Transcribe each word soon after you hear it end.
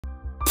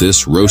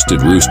this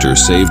roasted rooster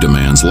saved a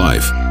man's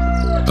life.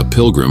 A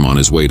pilgrim on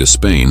his way to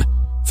Spain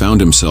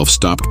found himself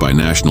stopped by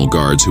National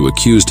Guards who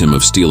accused him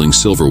of stealing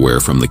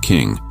silverware from the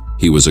king.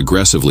 He was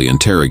aggressively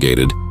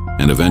interrogated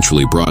and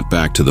eventually brought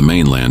back to the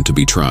mainland to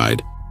be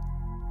tried.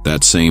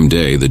 That same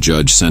day, the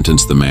judge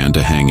sentenced the man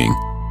to hanging.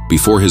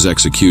 Before his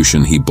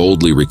execution, he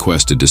boldly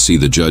requested to see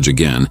the judge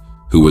again,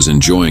 who was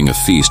enjoying a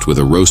feast with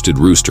a roasted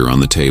rooster on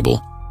the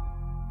table.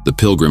 The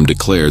pilgrim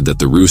declared that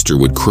the rooster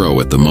would crow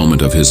at the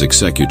moment of his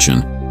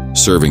execution,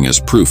 serving as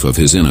proof of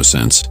his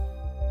innocence.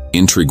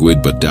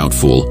 Intrigued but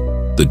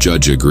doubtful, the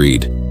judge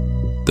agreed.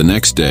 The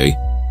next day,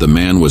 the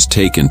man was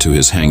taken to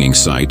his hanging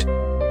site,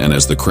 and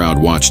as the crowd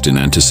watched in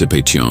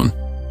anticipation,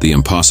 the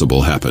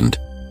impossible happened.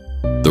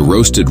 The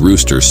roasted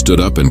rooster stood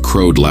up and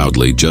crowed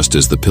loudly just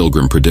as the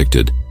pilgrim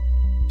predicted.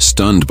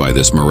 Stunned by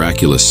this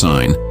miraculous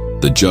sign,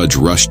 the judge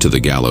rushed to the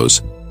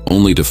gallows,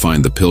 only to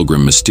find the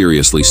pilgrim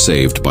mysteriously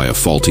saved by a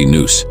faulty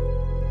noose.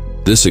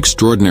 This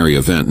extraordinary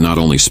event not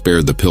only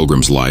spared the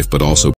pilgrim's life but also